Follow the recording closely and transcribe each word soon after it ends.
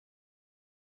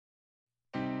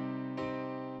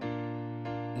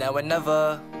now or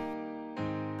never.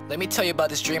 Let me tell you about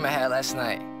this dream I had last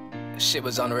night. Shit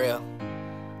was unreal.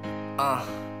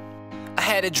 I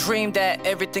had a dream that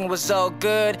everything was all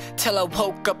good, till I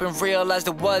woke up and realized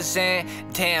it wasn't.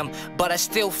 Damn, but I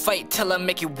still fight till I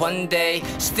make it one day.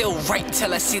 Still right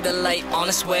till I see the light on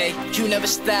its way. You never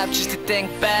stop just to think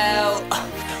about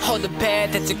all the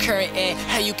bad that's occurring and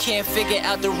how you can't figure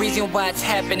out the reason why it's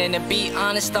happening. And be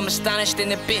honest, I'm astonished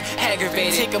and a bit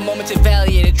aggravated. Take a moment to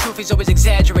evaluate it. Truth is always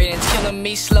exaggerating. It's killing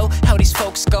me slow how these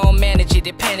folks gon' manage it.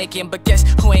 They're panicking, but guess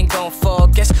who ain't gon' fall?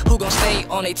 Guess who gon' stay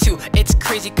on it too? It's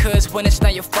crazy cause when it's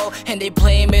not your fault and they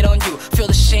blame it on you, feel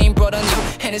the shame brought on you,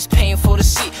 and it's painful to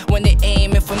see when they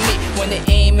aiming for me, when they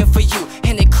aiming for you,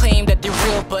 and they claim that they're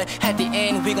real, but at the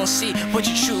end we gon' see what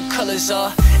your true colors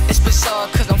are. It's bizarre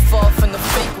cause I'm far from the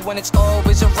fake when it's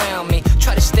always around me.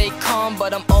 Try to stay calm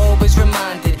but I'm always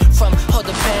reminded from all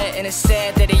the bad, and it's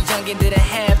sad that a youngin' didn't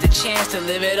have the chance to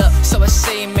live it up. So I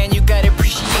say, man, you gotta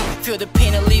appreciate, feel the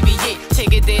pain alleviate,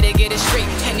 take a day to get it straight.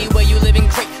 Anyway, you living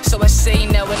great, so I say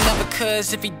now or never,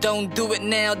 cause if you don't do it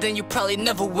now, then you probably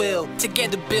never will.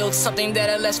 Together build something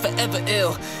that'll last forever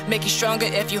ill. Make you stronger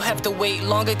if you have to wait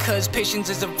longer, cause patience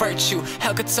is a virtue.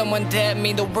 How could someone that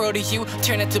mean the world to you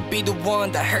turn out to be the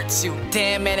one that hurts you?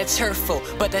 Damn, man, it's hurtful,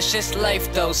 but that's just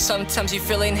life though. Sometimes you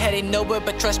feeling headed nowhere,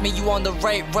 but trust me, you on the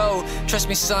right road. Trust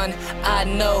me, son, I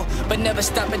know, but never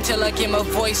stop until I get my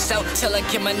voice out, till I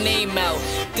get my name out.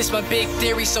 This my big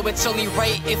theory, so it's only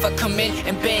right if I come in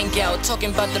and bang out, talking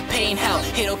about the pain, how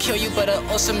it'll kill you, but it'll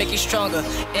also make you stronger.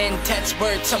 And that's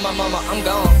word to my mama, I'm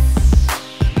gone.